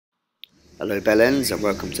Hello Bellends and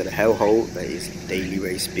welcome to the hellhole that is Daily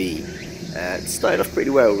Race B. It started off pretty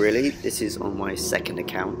well really. This is on my second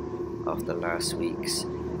account after last week's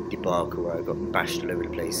debacle where I got bashed all over the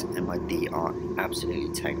place and my DR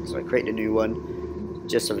absolutely tanked. So I created a new one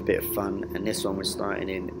just to have a bit of fun, and this one we're starting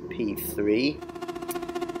in P3.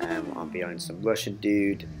 I'm behind some Russian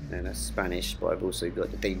dude and a Spanish, but I've also got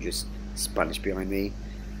the dangerous Spanish behind me.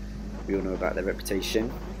 We all know about their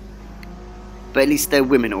reputation. But at least their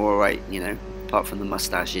women are alright, you know, apart from the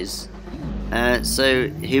mustaches. So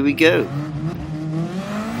here we go.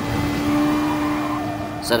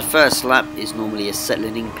 So the first lap is normally a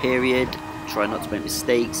settling in period. Try not to make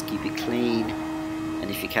mistakes, keep it clean, and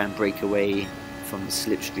if you can, break away from the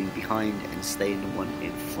slipstream behind and stay in the one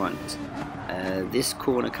in front. This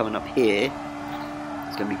corner coming up here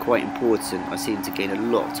is going to be quite important. I seem to gain a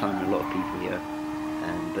lot of time and a lot of people here.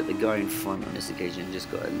 But the guy in front on this occasion just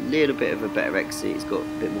got a little bit of a better exit. He's got a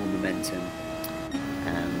bit more momentum.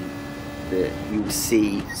 But you will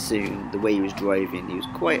see soon the way he was driving. He was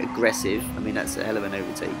quite aggressive. I mean, that's a hell of an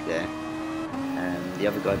overtake there. The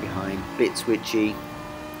other guy behind, a bit twitchy,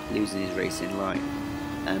 losing his racing line.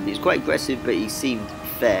 He was quite aggressive, but he seemed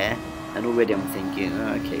fair. And already I'm thinking,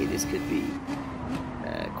 oh, okay, this could be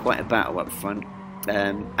quite a battle up front.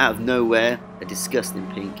 Out of nowhere, a disgusting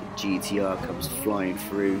pink GTR comes flying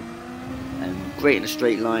through. Great in a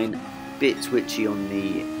straight line, bit twitchy on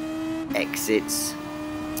the exits,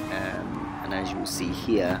 and as you will see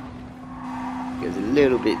here, goes a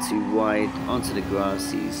little bit too wide onto the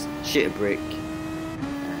grass. He's shit a brick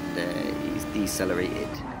and he's decelerated.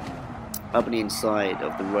 Up on the inside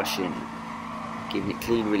of the Russian, keeping it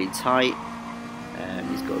clean, really tight.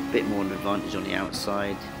 He's got a bit more of an advantage on the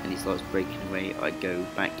outside, and he starts breaking away. I go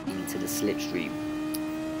back into the slipstream.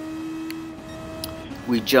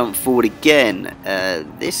 We jump forward again.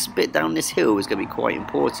 This bit down this hill is going to be quite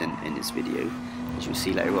important in this video, as you'll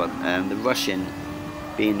see later on. The Russian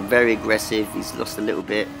being very aggressive, he's lost a little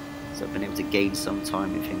bit, so I've been able to gain some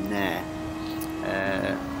time with him there.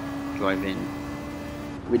 Driving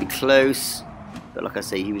really close. But like I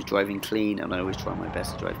say, he was driving clean, and I always try my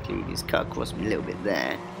best to drive clean. He's cut across me a little bit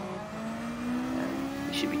there.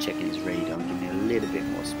 He should be checking his radar and giving me a little bit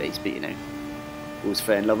more space, but you know, all's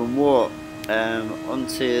fair in love and war. On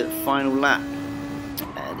to final lap.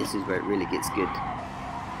 This is where it really gets good.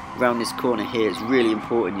 Around this corner here, it's really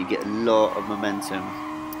important you get a lot of momentum.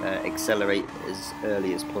 Accelerate as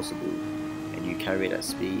early as possible, and you carry that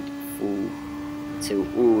speed full until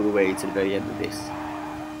all the way to the very end of this.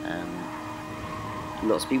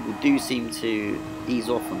 Lots of people do seem to ease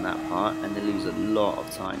off on that part and they lose a lot of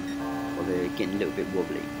time, or they're getting a little bit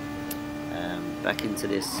wobbly. Back into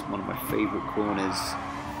this, one of my favourite corners.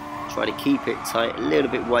 Try to keep it tight, a little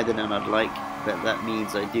bit wider than I'd like, but that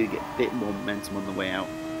means I do get a bit more momentum on the way out.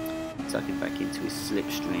 Tucking back into his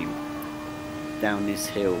slipstream down this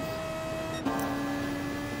hill.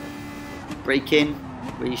 Brake in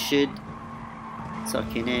where you should.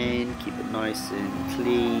 Tucking in, keep it nice and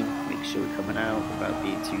clean, make sure we're coming out without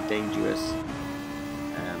being too dangerous.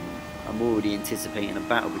 I'm already anticipating a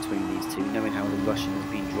battle between these two, knowing how the Russian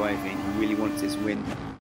has been driving. He really wants this win.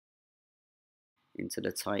 Into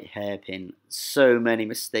the tight hairpin. So many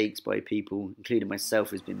mistakes by people, including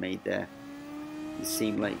myself, has been made there. It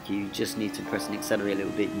seemed like you just need to press and accelerate a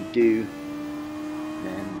little bit. You do, and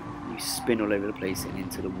then you spin all over the place and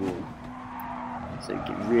into the wall. So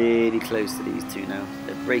get really close to these two now.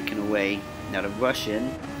 They're breaking away. Now the Russian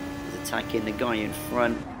is attacking the guy in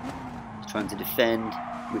front. He's trying to defend,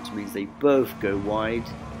 which means they both go wide.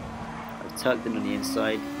 I've tucked him on the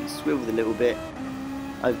inside. He's swiveled a little bit.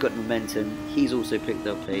 I've got momentum. He's also picked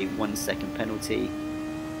up a 1 second penalty.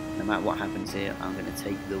 No matter what happens here, I'm going to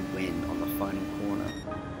take the win on the final corner.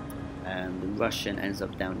 The Russian ends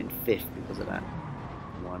up down in 5th because of that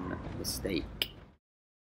one mistake.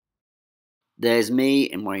 There's me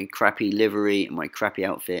in my crappy livery and my crappy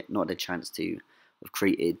outfit. Not a chance to have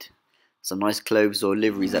created some nice clothes or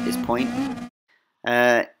liveries at this point.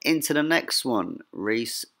 Into the next one,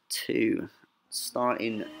 race 2.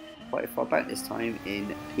 Starting quite far back this time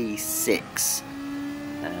in P6.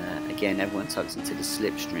 Again, everyone tucks into the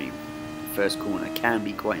slipstream. First corner can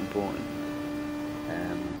be quite important.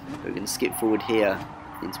 We're going to skip forward here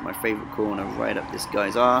into my favourite corner, right up this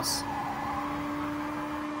guy's arse.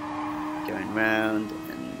 Going round,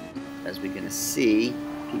 and as we're going to see,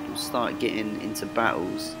 people start getting into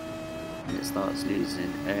battles and it starts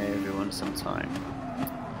losing everyone some time.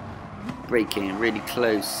 Braking really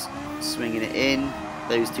close, swinging it in,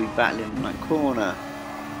 those two battling in that corner.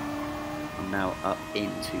 I'm now up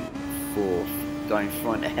into 4th, guy in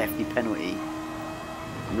front, a hefty penalty.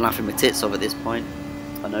 I'm laughing my tits off at this point.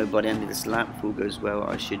 I know by the end of this lap, if all goes well,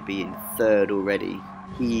 I should be in third already.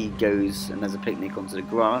 He goes and has a picnic onto the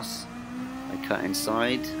grass. I cut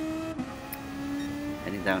inside,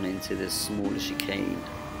 heading down into the smaller chicane.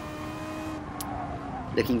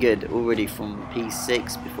 Looking good already from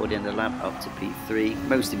P6 before the end of the lap up to P3,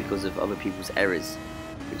 mostly because of other people's errors,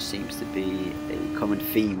 which seems to be a common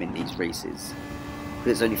theme in these races.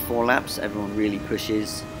 Because it's only 4 laps, everyone really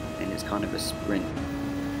pushes, and it's kind of a sprint.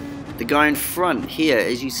 The guy in front here,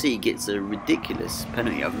 as you see, gets a ridiculous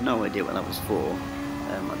penalty. I have no idea what that was for.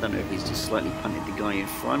 I don't know if he's just slightly punted the guy in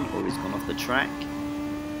front or he's gone off the track.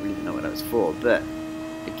 I don't even know what that was for. But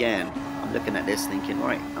again, I'm looking at this thinking,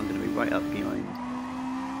 right, I'm going to be right up behind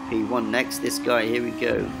P1 next. This guy, here we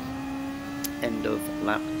go. End of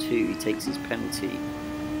lap 2, he takes his penalty.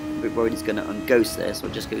 I'm a bit worried he's going to unghost there, so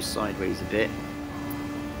I'll just go sideways a bit.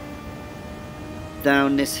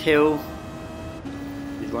 Down this hill.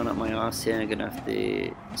 Run up my arse here, I'm going to have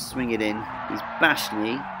to swing it in. He's bashed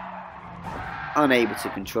me, unable to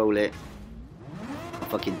control it. I'm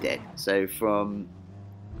fucking dead. So from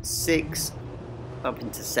 6 up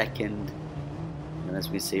into 2nd, and as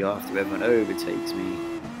we see after everyone overtakes me,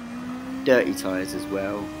 dirty tyres as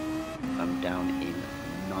well, I'm down in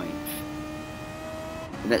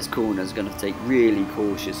 9th. The next corner is going to take really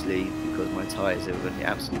cautiously because my tyres are going to be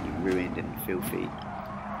absolutely ruined and filthy.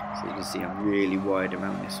 So you can see I'm really wide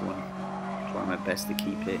around this one. Trying my best to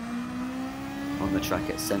keep it on the track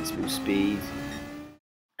at sensible speed.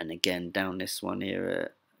 And again down this one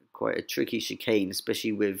here, quite a tricky chicane,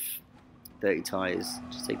 especially with dirty tyres.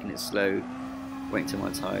 Just taking it slow, waiting till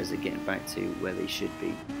my tyres are getting back to where they should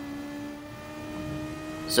be.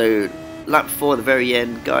 So lap 4, the very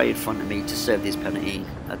end, guy in front of me to serve this penalty.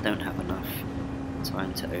 I don't have enough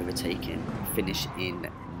time to overtake him. Finish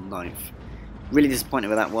in 9th. Really disappointed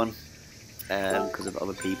with that one because of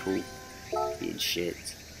other people being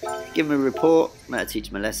shit. Give him a report, might teach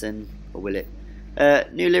him a lesson, or will it?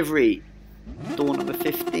 New livery, door number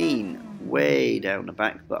 15, way down the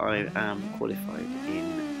back, but I am qualified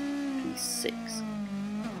in P6.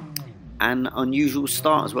 An unusual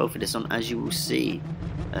start as well for this one, as you will see.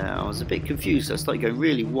 I was a bit confused, so I started going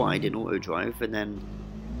really wide in auto drive, and then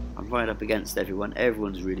I'm right up against everyone.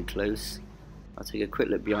 Everyone's really close. I'll take a quick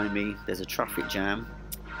look behind me. There's a traffic jam.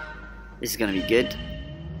 This is going to be good.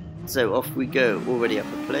 So off we go. Already up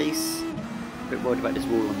a place. A bit worried about this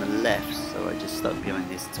wall on the left, so I just stuck behind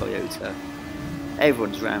this Toyota.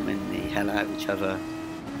 Everyone's ramming the hell out of each other.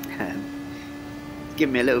 Give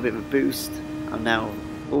me a little bit of a boost. I'm now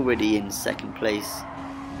already in 2nd place.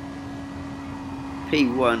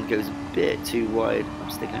 P1 goes a bit too wide. I'm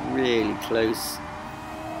sticking really close.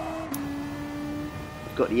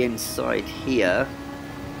 Got the inside here,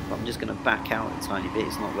 but I'm just going to back out a tiny bit.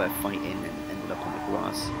 It's not worth fighting, and ended up on the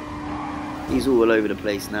grass. He's all over the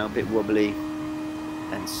place now, a bit wobbly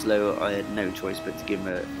and slow. I had no choice but to give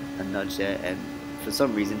him a nudge there, and for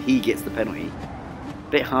some reason he gets the penalty.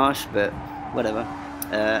 Bit harsh, but whatever.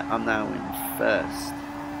 I'm now in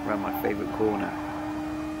 1st, around my favourite corner,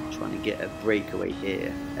 trying to get a breakaway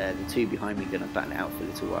here. The 2 behind me are going to battle it out for a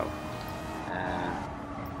little while.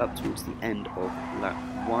 Up towards the end of lap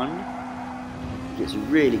 1. He gets a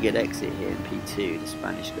really good exit here in P2, the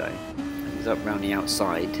Spanish guy. And he's up round the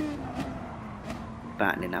outside,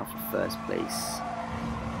 battling out for 1st place,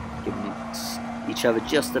 giving each other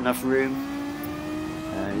just enough room.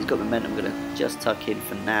 He's got momentum. I'm going to just tuck in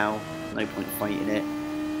for now, no point fighting it,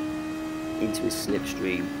 into his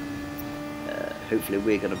slipstream. Hopefully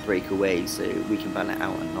we're going to break away so we can battle it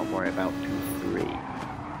out and not worry about P3.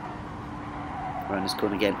 Around this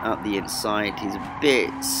corner again, up the inside. He's a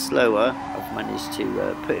bit slower. I've managed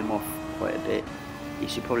to put him off quite a bit. He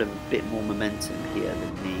should probably have a bit more momentum here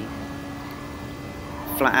than me.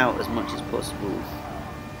 Flat out as much as possible.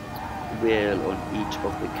 Wheel on each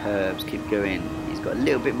of the curbs. Keep going. He's got a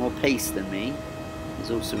little bit more pace than me.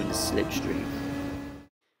 He's also in the slipstream.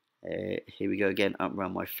 Here we go again, up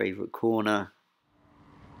around my favourite corner.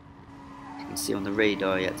 As you can see on the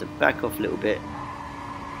radar, he had to back off a little bit.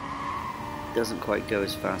 Doesn't quite go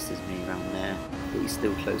as fast as me around there, but he's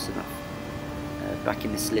still close enough. Back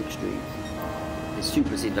in the slipstream. The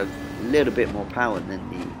Supra seemed to have a little bit more power than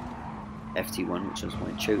the FT1, which was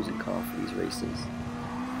my chosen car for these races.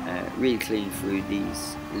 Really clean through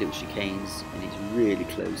these little chicanes, and he's really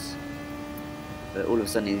close. But all of a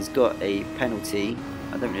sudden he's got a penalty.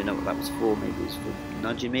 I don't really know what that was for. Maybe it was for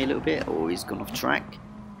nudging me a little bit, or he's gone off track.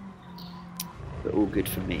 But all good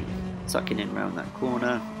for me. Tucking in around that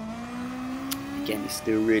corner. Again, he's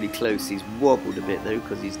still really close. He's wobbled a bit though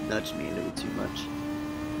because he's nudged me a little too much.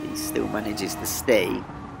 He still manages to stay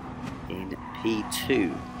in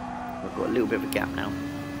P2. I've got a little bit of a gap now.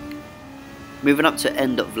 Moving up to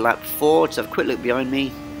end of lap 4, just have a quick look behind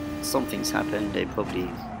me. Something's happened. They're probably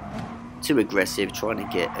too aggressive trying to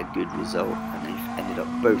get a good result, and they've ended up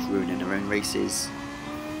both ruining their own races.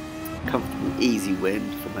 Comfortable, easy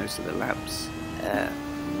win for most of the laps.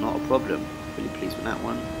 Not a problem. Really pleased with that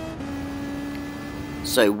one.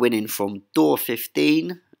 So winning from door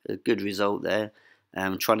 15, a good result there.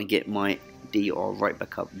 Trying to get my DR right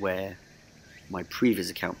back up where my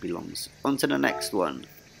previous account belongs. On to the next one.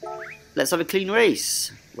 Let's have a clean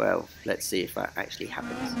race. Well, let's see if that actually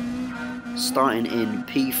happens. Starting in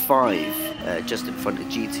P5, just in front of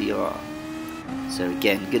GTR. So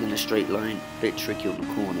again, good in a straight line, bit tricky on the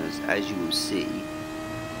corners, as you will see.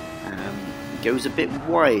 Goes a bit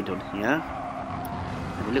wide on here,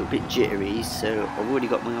 and a little bit jittery, so I've already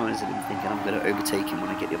got my eyes on him thinking I'm going to overtake him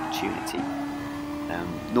when I get the opportunity.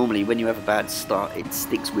 Normally when you have a bad start, it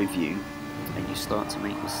sticks with you, and you start to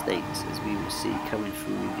make mistakes, as we will see coming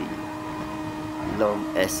through the long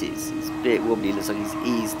S's. It's a bit wobbly, looks like he's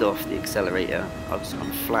eased off the accelerator. I've just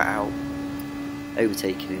gone flat out,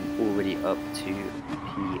 overtaking him, already up to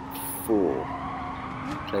P4,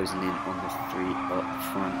 closing in on the 3 up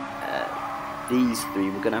front. These three,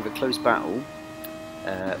 we're going to have a close battle,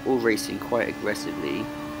 all racing quite aggressively,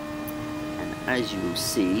 and as you will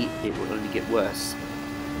see, it will only get worse.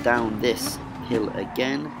 Down this hill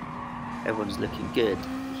again, everyone's looking good.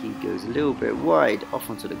 He goes a little bit wide off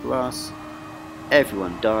onto the grass,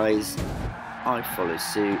 everyone dies, I follow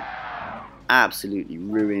suit, absolutely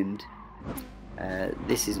ruined.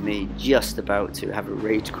 This is me just about to have a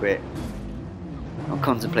rage quit. I'm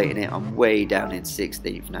contemplating it. I'm way down in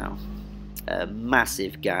 16th now. A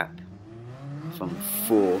massive gap from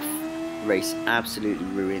 4th. Race absolutely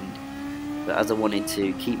ruined. But as I wanted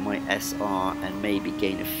to keep my SR and maybe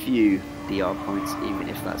gain a few DR points, even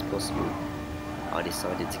if that's possible, I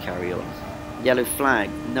decided to carry on. Yellow flag.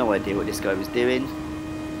 No idea what this guy was doing.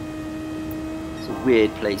 It's a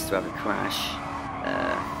weird place to have a crash.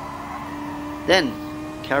 Then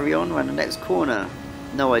carry on around the next corner.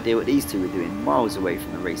 No idea what these two were doing, miles away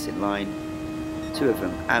from the racing line. Two of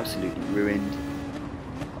them absolutely ruined.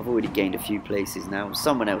 I've already gained a few places now.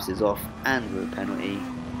 Someone else is off and with a penalty.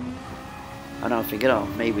 And I'm thinking, oh,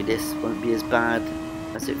 maybe this won't be as bad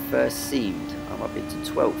as it first seemed. I'm up into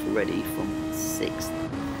 12th already from 6th.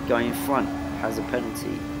 Guy in front has a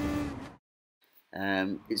penalty.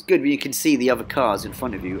 It's good when you can see the other cars in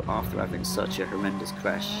front of you after having such a horrendous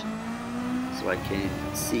crash. So I can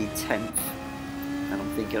see 10th. And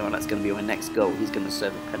I'm thinking, oh, that's going to be my next goal. He's going to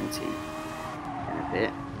serve a penalty in a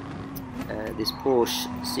bit. This Porsche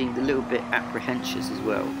seemed a little bit apprehensive as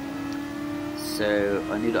well. So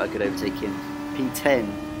I knew that I could overtake him. P10,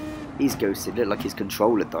 he's ghosted. Looked like his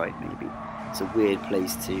controller died maybe. It's a weird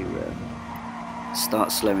place to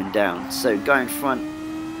start slowing down. So guy in front,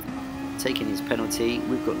 taking his penalty.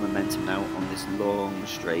 We've got momentum now on this long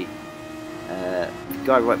straight. The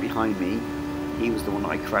guy right behind me, he was the one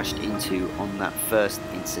that I crashed into on that first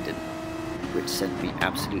incident, which sent me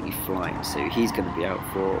absolutely flying. So he's going to be out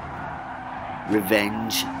for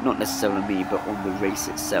revenge, not necessarily on me, but on the race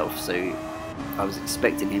itself. So I was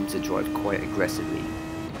expecting him to drive quite aggressively,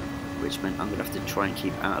 which meant I'm going to have to try and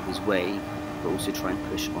keep out of his way, but also try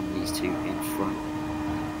and push on these two in front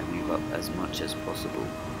and move up as much as possible.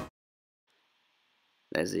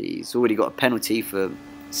 He's already got a penalty for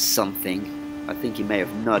something. I think he may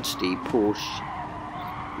have nudged the Porsche.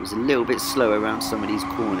 He was a little bit slow around some of these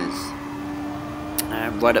corners.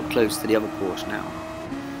 Right up close to the other Porsche now.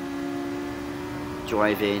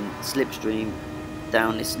 Driving slipstream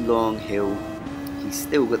down this long hill. He's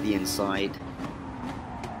still got the inside.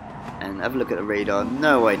 And have a look at the radar.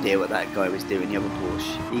 No idea what that guy was doing, the other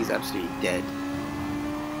Porsche. He's absolutely dead.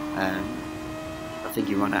 I think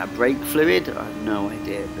he ran out of brake fluid. I have no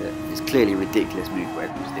idea, but it's clearly a ridiculous move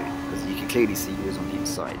whatever he was doing, because you can clearly see he was on the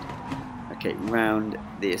inside. Okay, round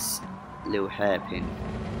this little hairpin.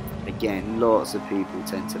 Again, lots of people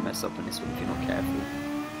tend to mess up on this one if you're not careful.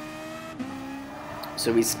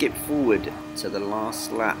 So we skip forward to the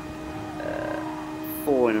last lap.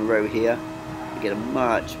 4 in a row here. We get a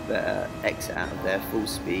much better exit out of there, full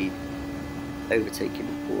speed, overtaking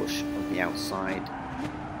the Porsche on the outside.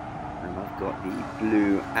 And I've got the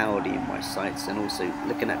blue Audi in my sights, and also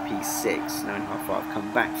looking at P6, knowing how far I've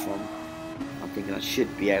come back from, I'm thinking I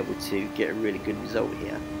should be able to get a really good result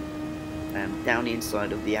here. Down the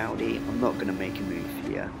inside of the Audi, I'm not going to make a move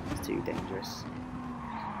here, it's too dangerous.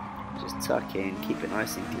 Just tuck in, keep it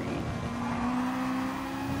nice and clean.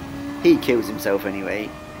 He kills himself anyway,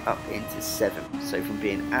 up into 7th. So from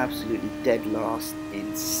being absolutely dead last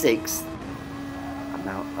in 6th, I'm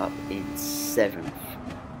now up in 7th.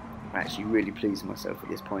 I'm actually really pleased with myself at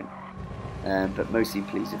this point. but mostly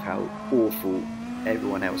pleased with how awful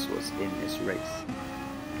everyone else was in this race.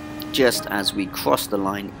 Just as we crossed the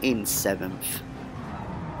line in 7th,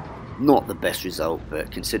 not the best result,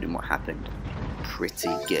 but considering what happened, pretty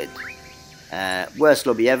good. Worst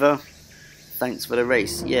lobby ever. Thanks for the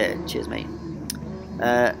race. Yeah, cheers, mate.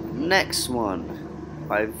 Next one.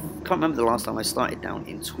 I can't remember the last time I started down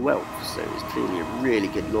in 12th, so it's clearly a really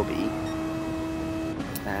good lobby.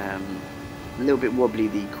 A little bit wobbly,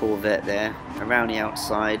 the Corvette there. Around the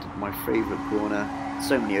outside, my favourite corner.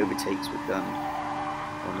 So many overtakes were done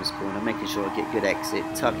on this corner. Making sure I get good exit,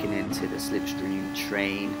 tucking into the slipstream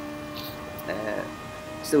train.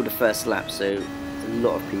 Still the first lap, so there's a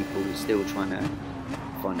lot of people still trying to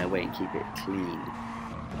find their way and keep it clean.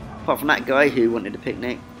 Apart from that guy who wanted a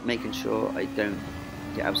picnic, making sure I don't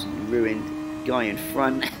get absolutely ruined. Guy in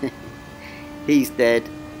front, he's dead,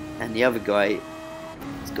 and the other guy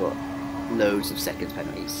has got loads of seconds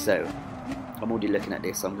penalties. So I'm already looking at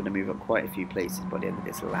this. I'm going to move up quite a few places by the end of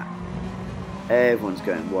this lap. Everyone's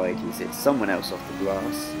going wide. He's hit someone else off the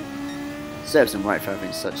grass. Serves him right for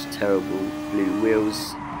having such terrible blue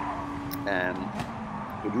wheels.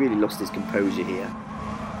 He'd really lost his composure here.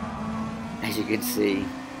 As you can see,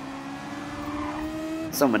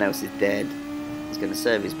 someone else is dead. He's going to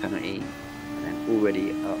serve his penalty, and then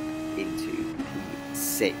already up into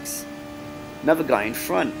P6. Another guy in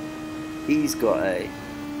front. He's got a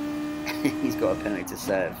penalty to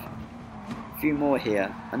serve. A few more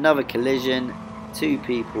here. Another collision. Two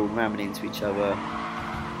people ramming into each other.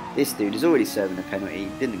 This dude is already serving a penalty.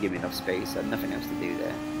 Didn't give me enough space. I had nothing else to do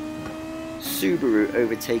there. Subaru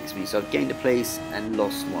overtakes me, so I've gained a place and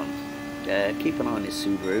lost one. Keep an eye on this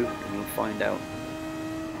Subaru, and you'll find out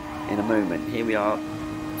in a moment. Here we are,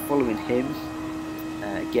 following him.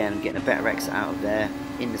 Again, I'm getting a better exit out of there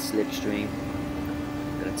in the slipstream.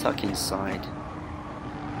 I'm going to tuck inside.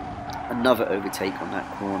 Another overtake on that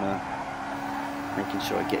corner. Making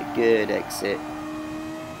sure I get a good exit.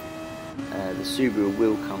 The Subaru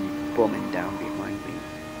will come bombing down behind me.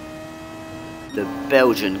 The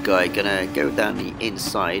Belgian guy gonna go down the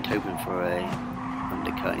inside, hoping for a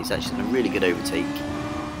undercut. He's actually done a really good overtake.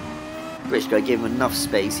 British guy gave him enough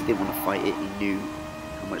space. He didn't want to fight it. He knew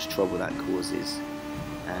how much trouble that causes.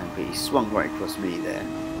 But he swung right across me there.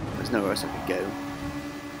 There's nowhere else I could go.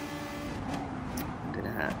 I'm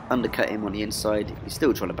gonna undercut him on the inside. He's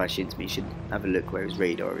still trying to bash into me. Should have a look where his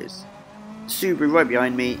radar is. Subaru right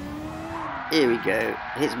behind me. Here we go.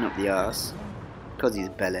 Hits me up the arse because he's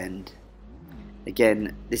bell end.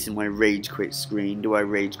 Again, this is my rage quit screen. Do I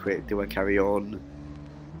rage quit? Do I carry on?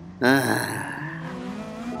 Okay,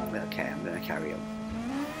 I'm going to carry on.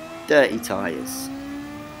 Dirty tyres.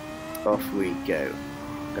 Off we go.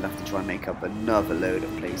 Going to have to try and make up another load of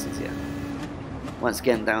places here. Once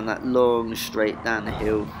again, down that long straight down the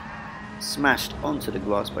hill. Smashed onto the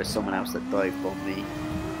grass by someone else that dive bombed me.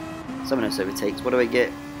 Someone else overtakes. What do I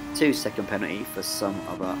get? 2-second penalty for some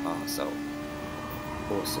other arsehole.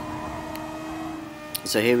 Awesome.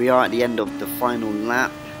 So here we are at the end of the final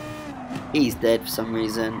lap. He's dead for some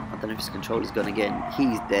reason. I don't know if his controller's gone again.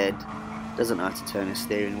 He's dead. Doesn't know how to turn his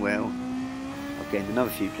steering wheel. I've gained another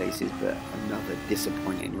few places, but another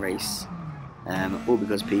disappointing race. All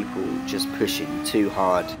because people just pushing too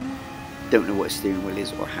hard. Don't know what a steering wheel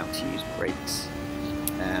is or how to use brakes.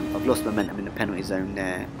 I've lost momentum in the penalty zone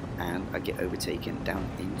there, and I get overtaken down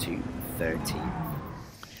into 13.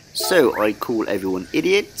 So I call everyone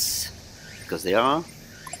idiots, because they are.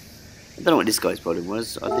 I don't know what this guy's problem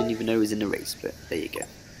was. I didn't even know he was in the race, but there you go.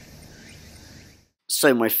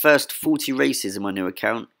 So my first 40 races in my new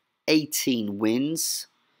account, 18 wins,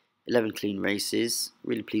 11 clean races.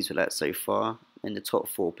 Really pleased with that so far. In the top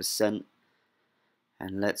 4%.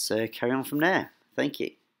 And let's carry on from there. Thank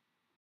you.